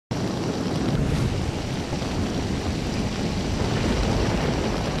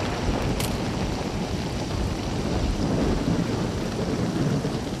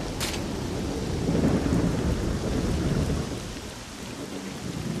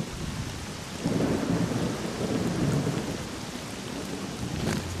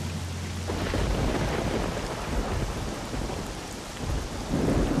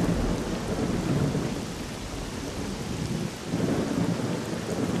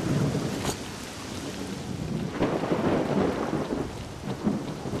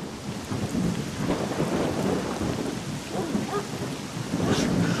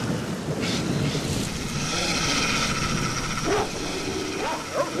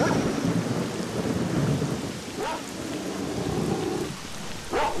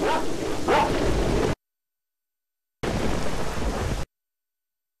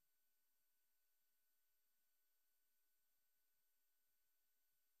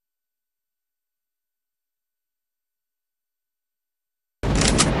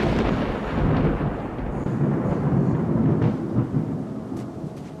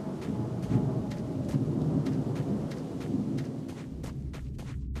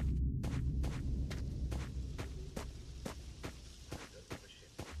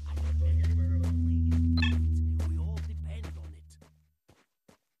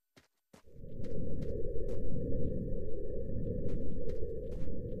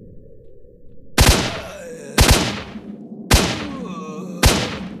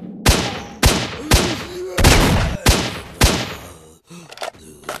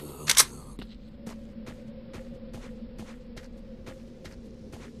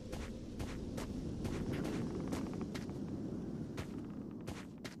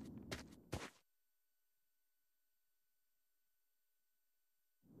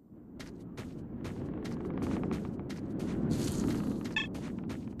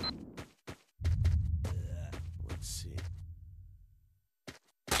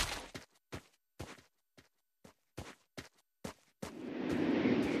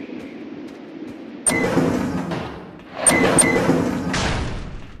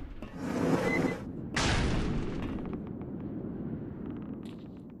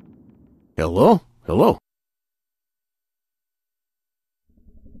Hello? Hello?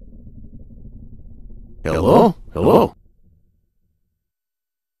 Hello? Hello?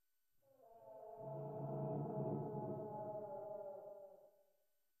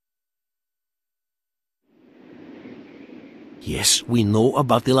 Yes, we know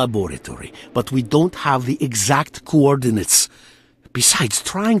about the laboratory, but we don't have the exact coordinates. Besides,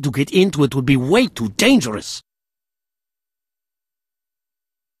 trying to get into it would be way too dangerous.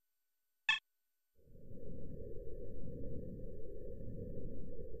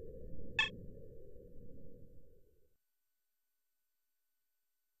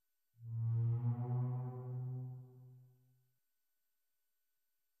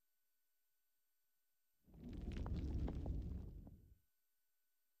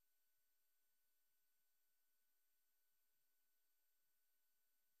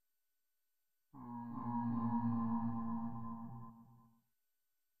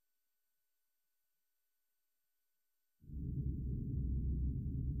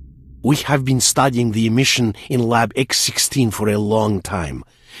 We have been studying the emission in Lab X16 for a long time,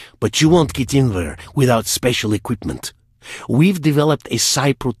 but you won't get in there without special equipment. We've developed a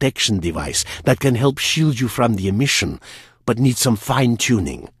psi protection device that can help shield you from the emission, but needs some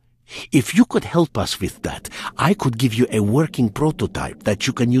fine-tuning. If you could help us with that, I could give you a working prototype that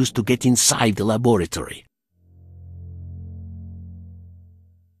you can use to get inside the laboratory.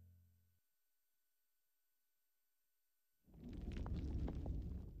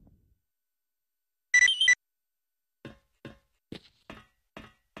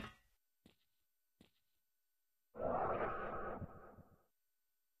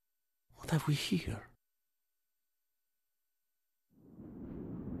 What have we here?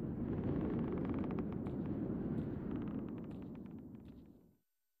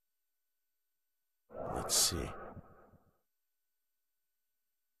 Let's see.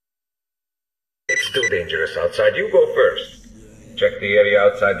 It's too dangerous outside. You go first. Check the area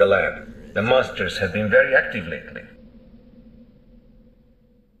outside the lab. The monsters have been very active lately.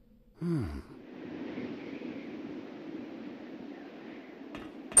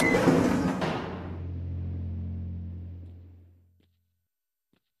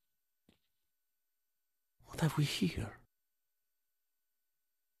 What have we here?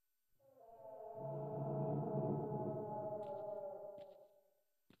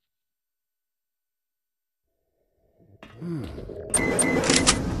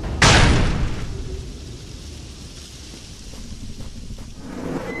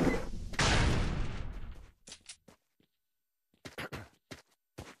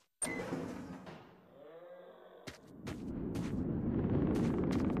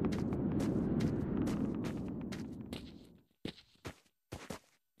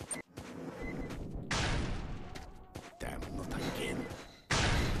 Damn, not again.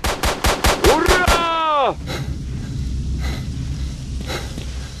 Ура!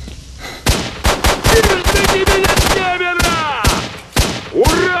 Держите меня с севера!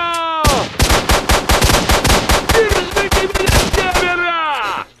 Ура! Держите меня с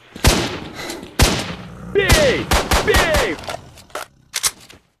севера! Бей! Бей!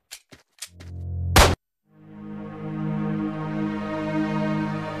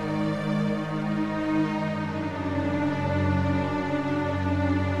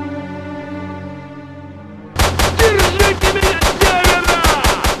 Держите меня с севера!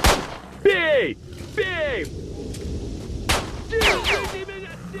 Бей! Бей! Держите меня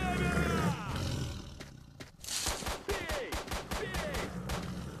с севера!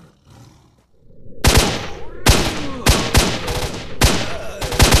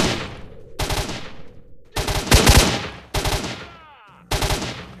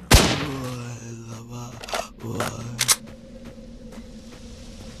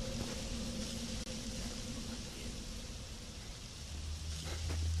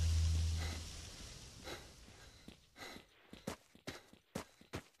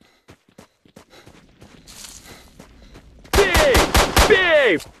 Бей! Бей!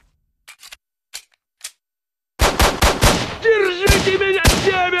 Бей! Держите меня с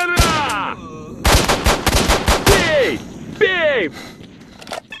севера! Бей! Бей!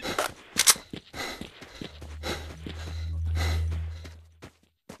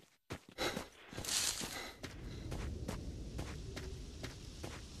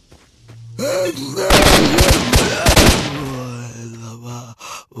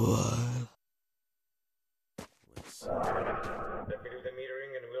 Let me do the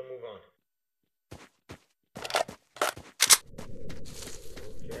metering and we'll move on.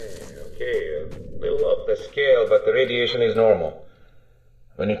 Okay. A little off the scale, but the radiation is normal.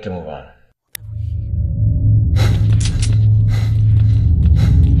 We need to move on.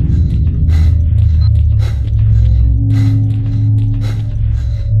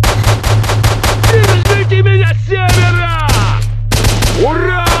 Держите меня с севера!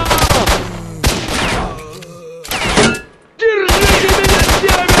 Ура! Держите меня с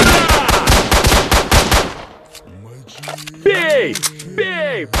севера! Бей!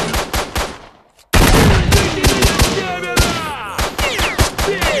 Бей! Держите меня с севера!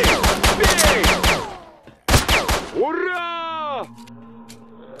 Бей! Бей! Ура!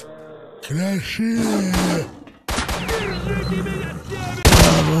 Красиво! Держите меня с севера!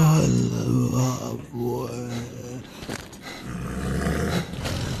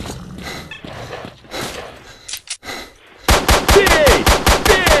 Бей!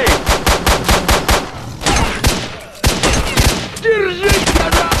 Бей! Держись, я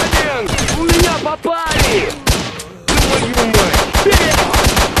ранен! У меня попали! Твою мать! Бей!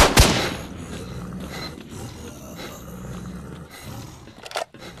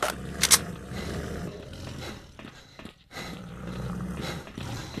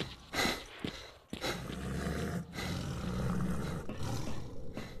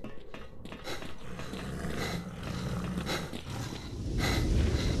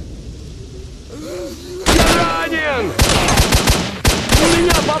 Я ранен! У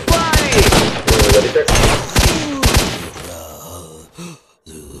меня попали!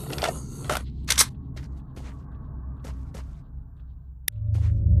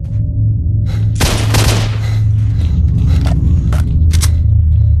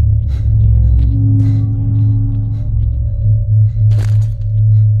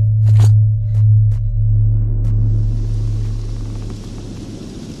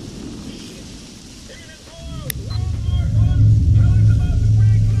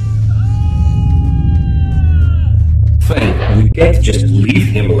 Fang, we can't just leave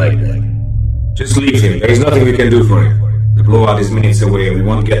him like that. Just leave him. There is nothing we can do for him. The blowout is minutes away and we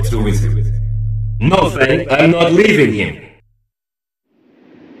won't get through with him. No, Fang, I'm not leaving him.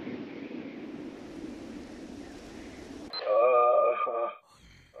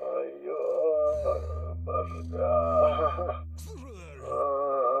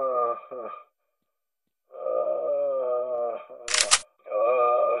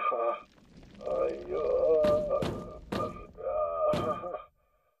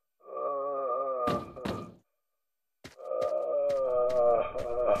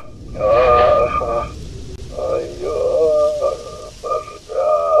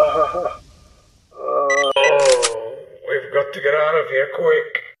 We've got to get out of here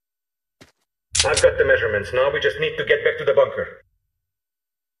quick. I've got the measurements. Now we just need to get back to the bunker.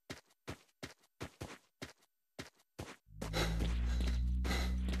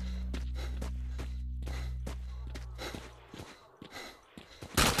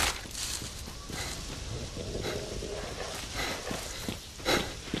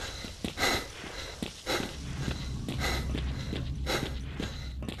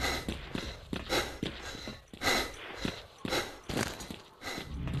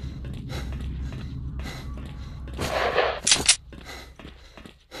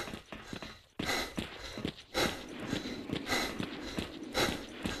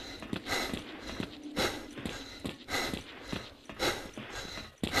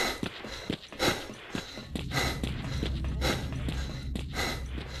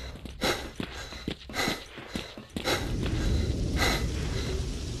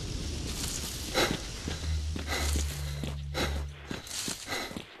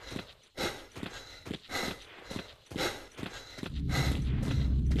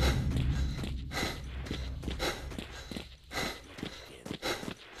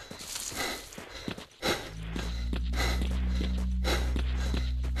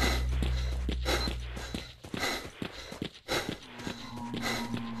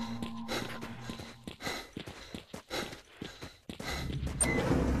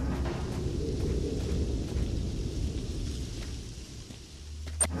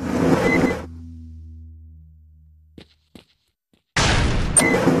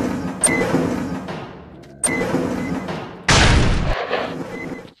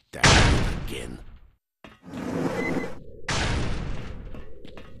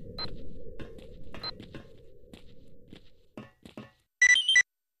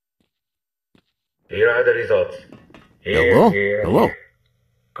 Here are the results. Hello? Hello?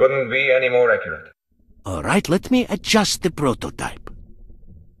 Couldn't be any more accurate. All right, let me adjust the prototype.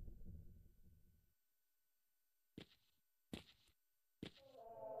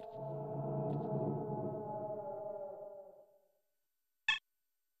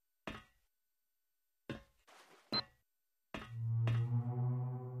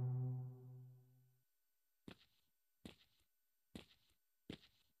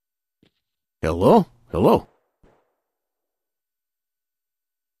 Hello? Hello?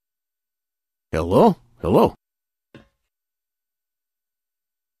 Hello? Hello.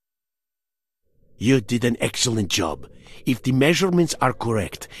 You did an excellent job. If the measurements are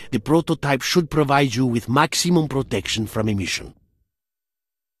correct, the prototype should provide you with maximum protection from emission.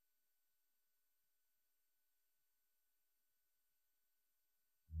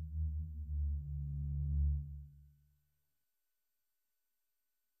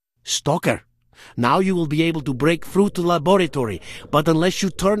 Stalker, now you will be able to break through to the laboratory, but unless you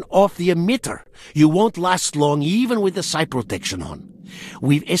turn off the emitter, you won't last long even with the sight protection on.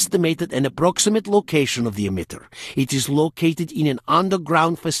 We've estimated an approximate location of the emitter. It is located in an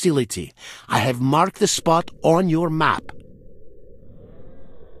underground facility. I have marked the spot on your map.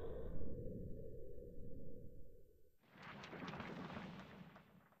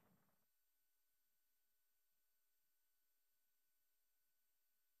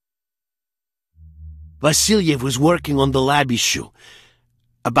 Vasilyev was working on the lab issue.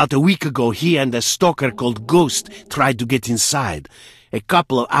 About a week ago, he and a stalker called Ghost tried to get inside. A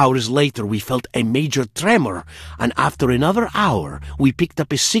couple of hours later, we felt a major tremor, and after another hour, we picked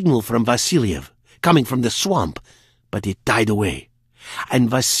up a signal from Vasilyev, coming from the swamp, but it died away. And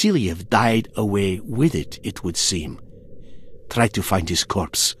Vasilyev died away with it, it would seem. Try to find his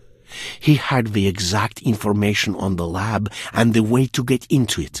corpse. He had the exact information on the lab and the way to get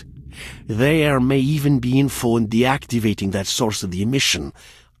into it. There may even be info on deactivating that source of the emission.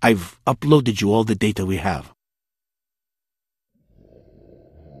 I've uploaded you all the data we have.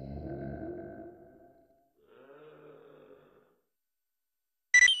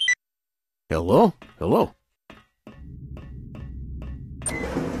 Hello? Hello?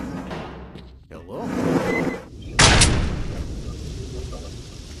 Hello?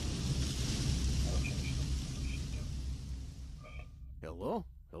 Hello?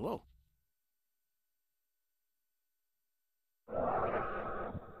 Hello?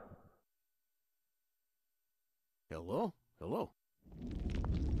 Hello? Hello?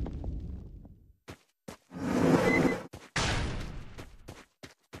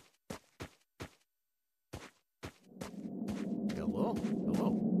 Hello? Hello?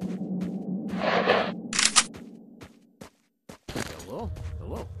 Hello?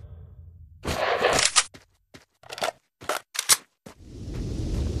 Hello?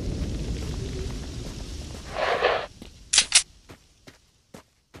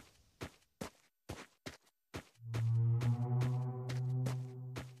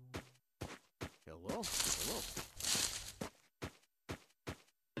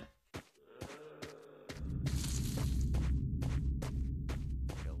 Hello?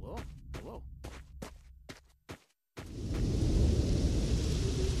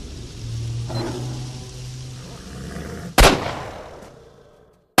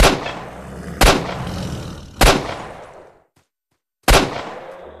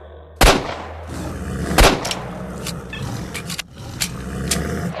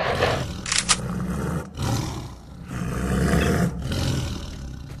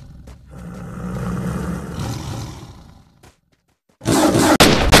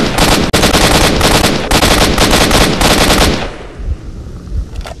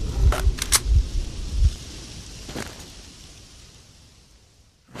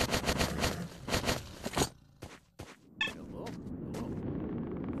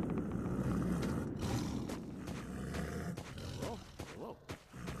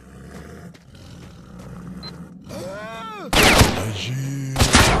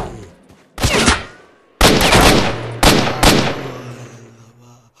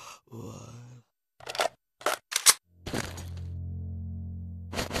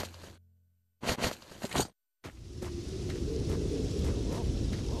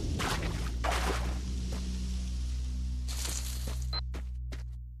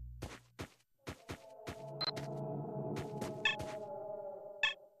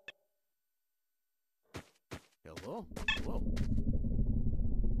 Hello? Hello? Hello? Hello?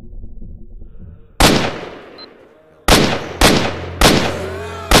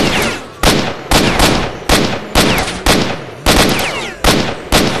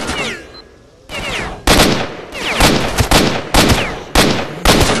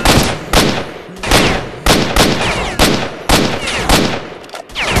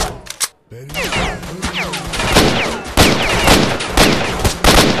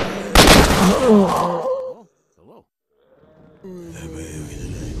 Hello?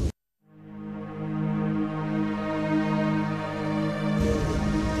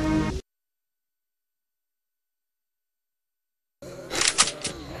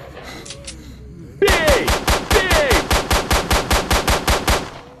 Бей! Бей!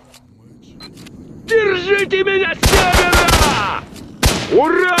 Держите меня с севера!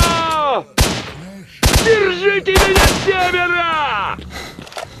 Ура! севера!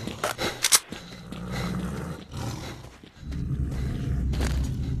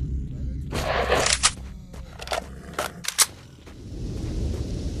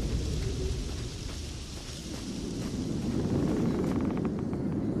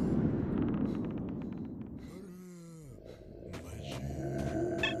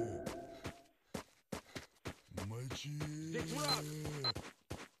 Здесь враг!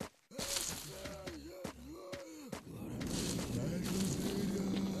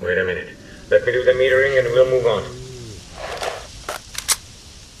 Wait a minute. Let me do the metering and we'll move on.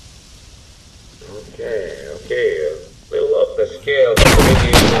 Okay. We'll up the scale, but the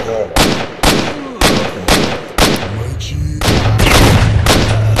radiation is normal.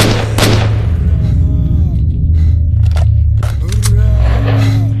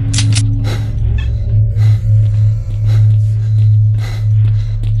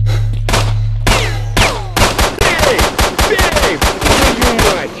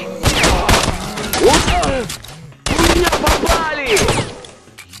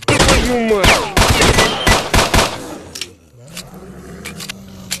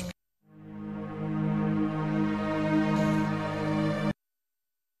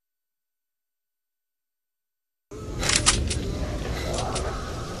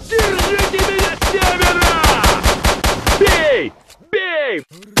 Держите меня с севера! Бей! Бей!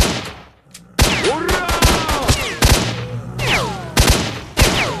 Ура!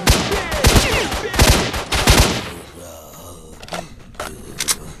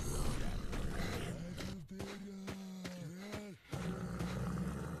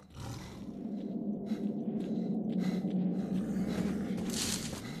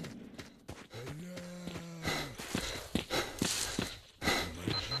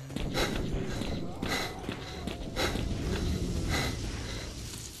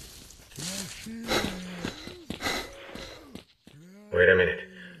 Wait a minute.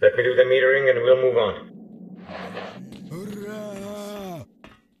 Let me do the metering and we'll move on.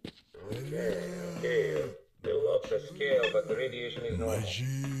 Okay. We'll up the scale, but the radiation is normal.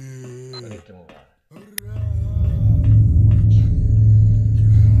 We need to move on.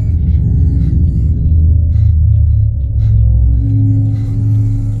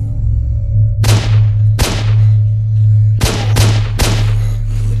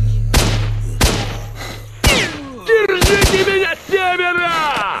 Держите меня с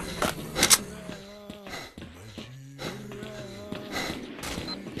севера!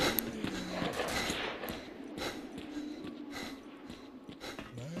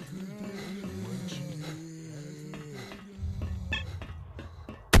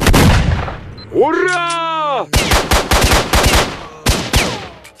 Ура!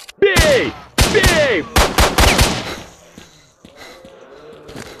 Бей! Бей!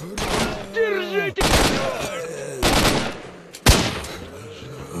 Держите!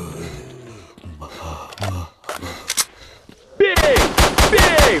 Бей!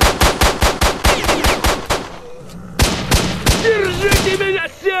 Бей! Держите меня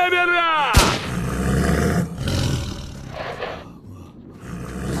с севера!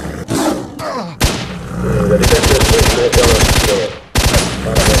 The defenders will go down the scale.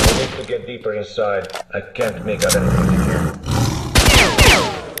 We need to get deeper inside. I can't make out anything in here.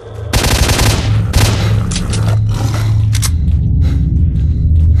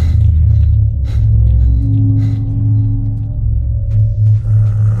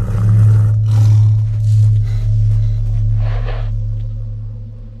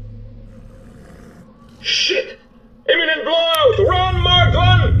 Shit! Imminent blowout! Run, Mark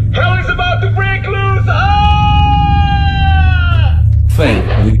 1! Hell is about to break loose! Ah!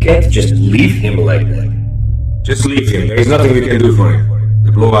 Fang, we can't just leave him like that. Just leave him. There is nothing we can do for him.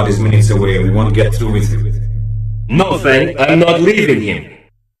 The blowout is minutes away. We won't get through with him. No, Fang, I'm not leaving him.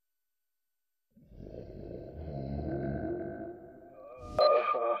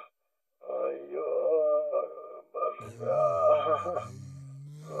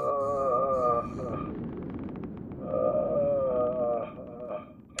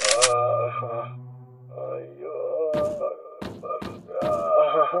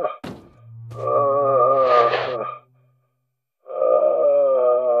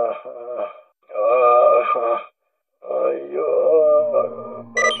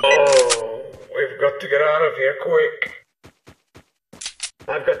 We've got to get out of here quick.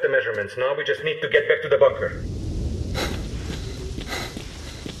 I've got the measurements. Now we just need to get back to the bunker.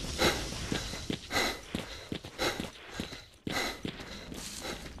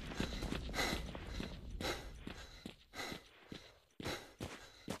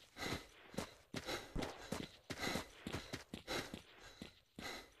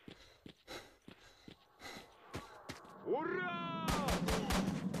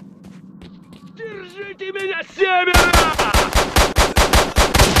 Держите меня с севера!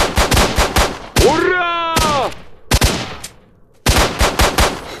 Ура!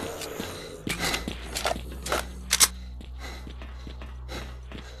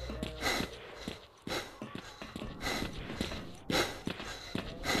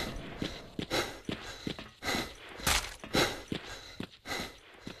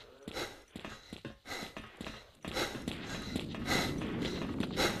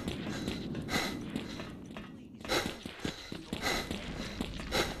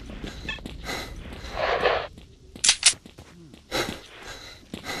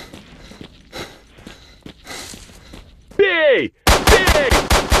 Бей! Бей!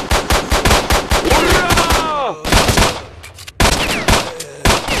 Ура!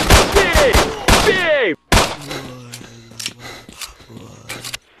 Бей! Бей!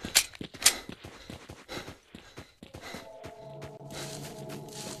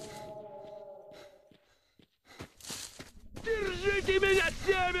 Держите меня с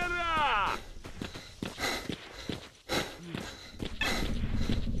севера!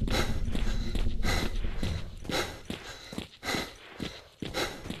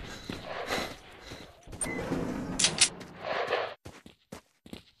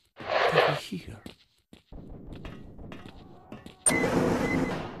 Over here.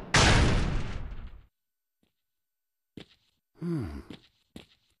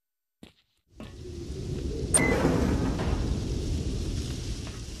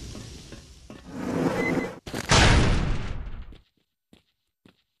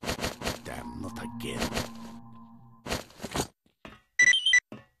 Damn, not again.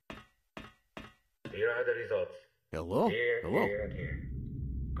 Here are the results. Hello? Here, Hello? here, and here.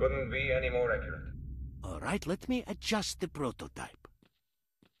 Couldn't be any more accurate. All right, let me adjust the prototype.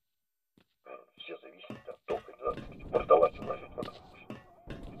 Все зависит от тока 12. Продалась улазить в этом.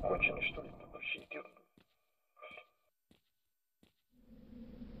 Конченый, что ли? Вообще идиот.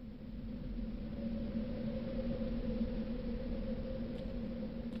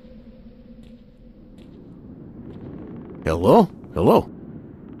 Hello? Hello?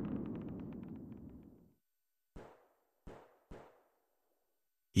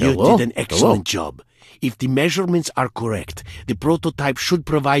 You Hello? did an excellent job. If the measurements are correct, the prototype should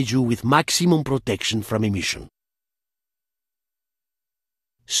provide you with maximum protection from emission.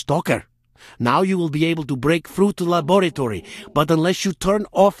 Stalker, now you will be able to break through to the laboratory, but unless you turn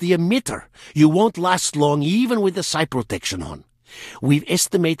off the emitter, you won't last long even with the side protection on. We've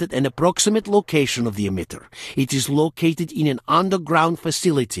estimated an approximate location of the emitter. It is located in an underground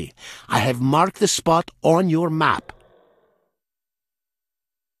facility. I have marked the spot on your map.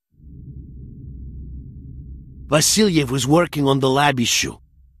 Vasilyev was working on the lab issue.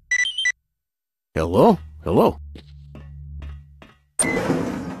 Hello? Hello?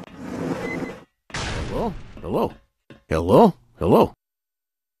 Hello? Hello? Hello? Hello?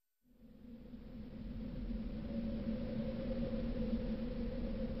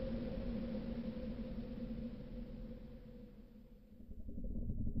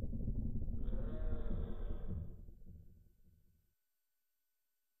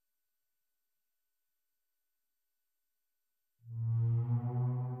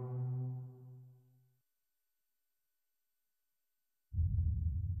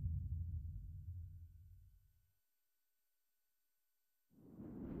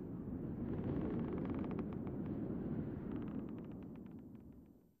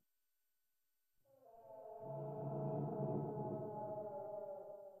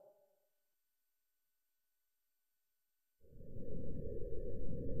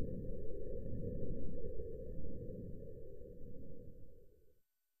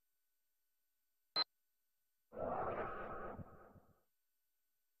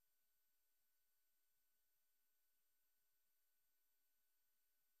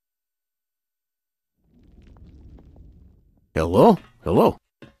 Hello? Hello?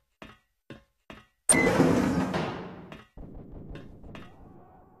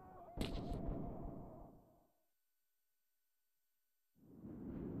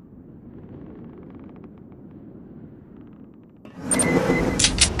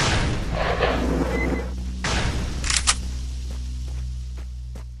 Hello?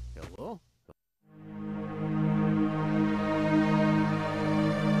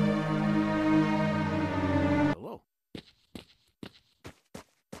 Hello?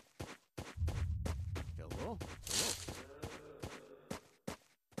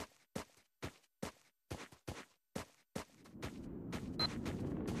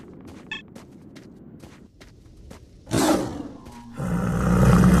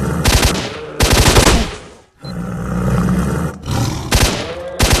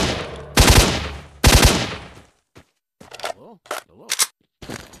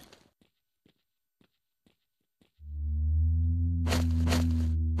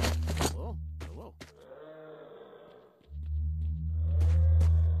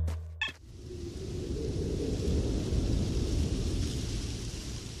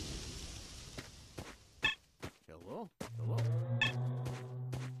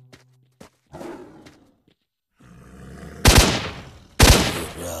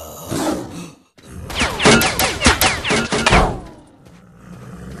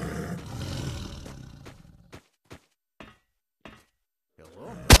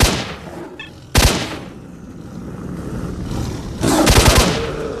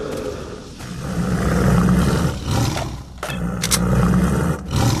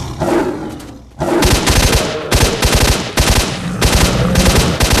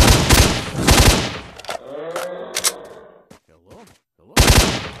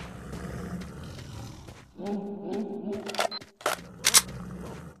 Hello?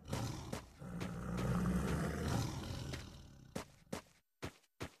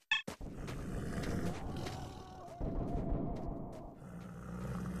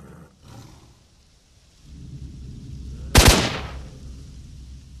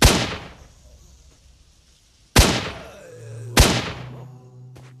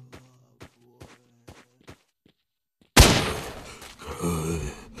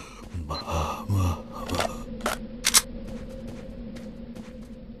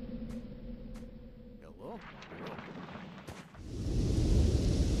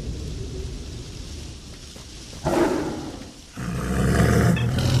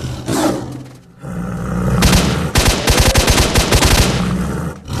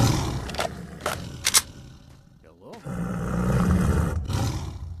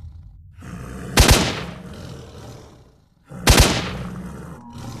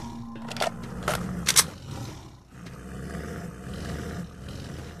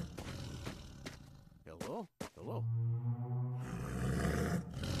 Hello?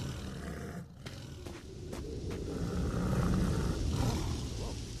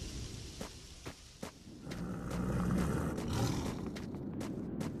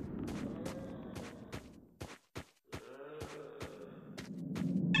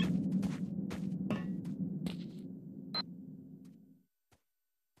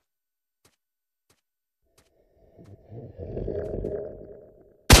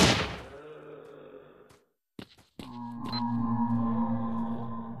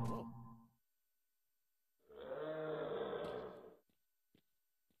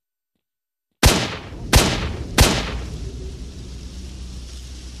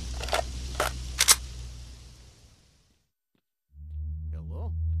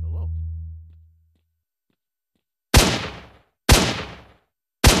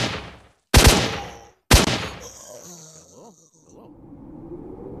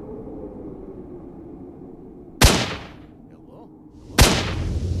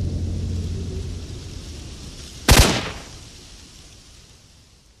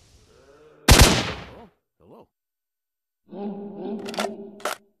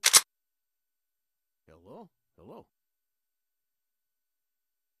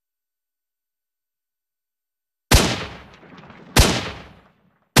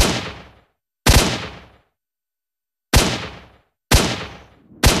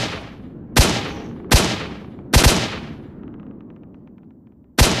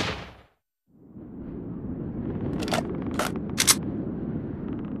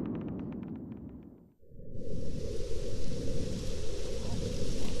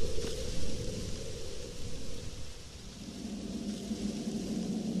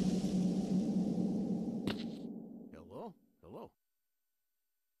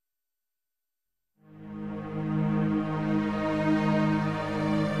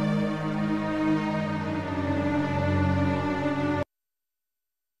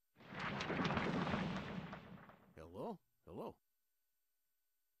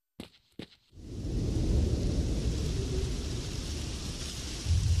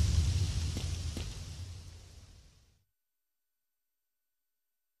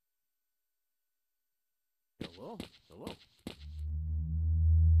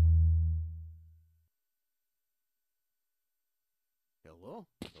 Hello?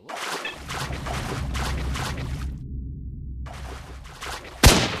 Hello?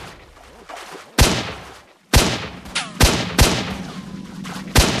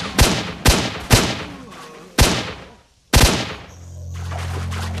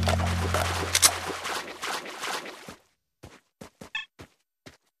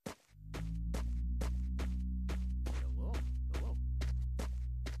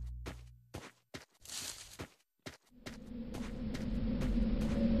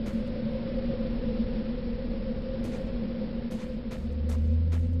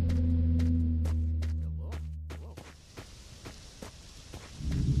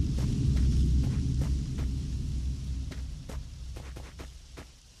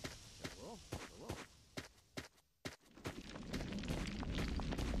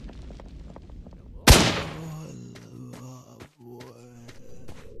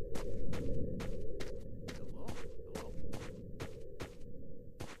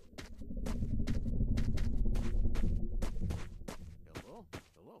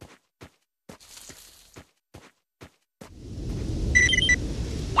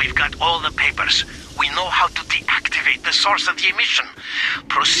 We've got all the papers. We know how to deactivate the source of the emission.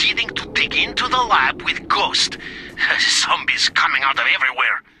 Proceeding to dig into the lab with Ghost. Zombies coming out of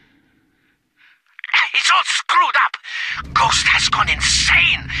everywhere. It's all screwed up. Ghost has gone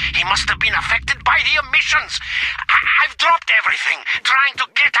insane. He must have been affected by the emissions. I've dropped everything, trying to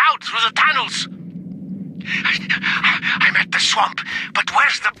get out through the tunnels. I'm at the swamp, but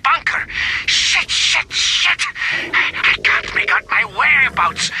where's the bunker? Shit! I can't make out my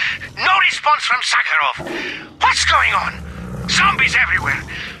whereabouts. No response from Sakharov. What's going on? Zombies everywhere.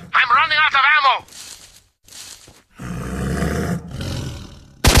 I'm running out of ammo.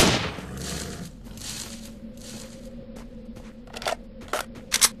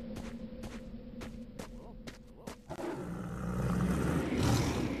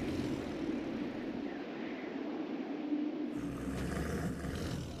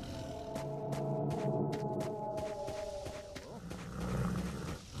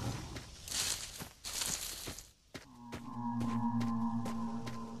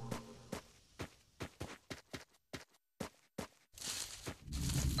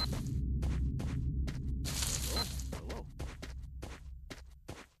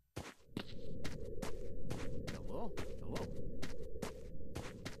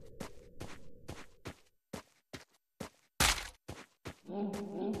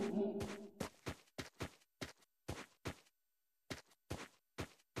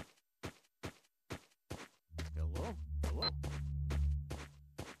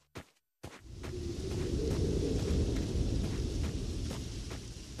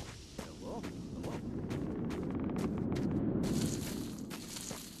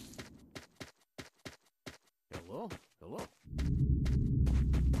 Hello?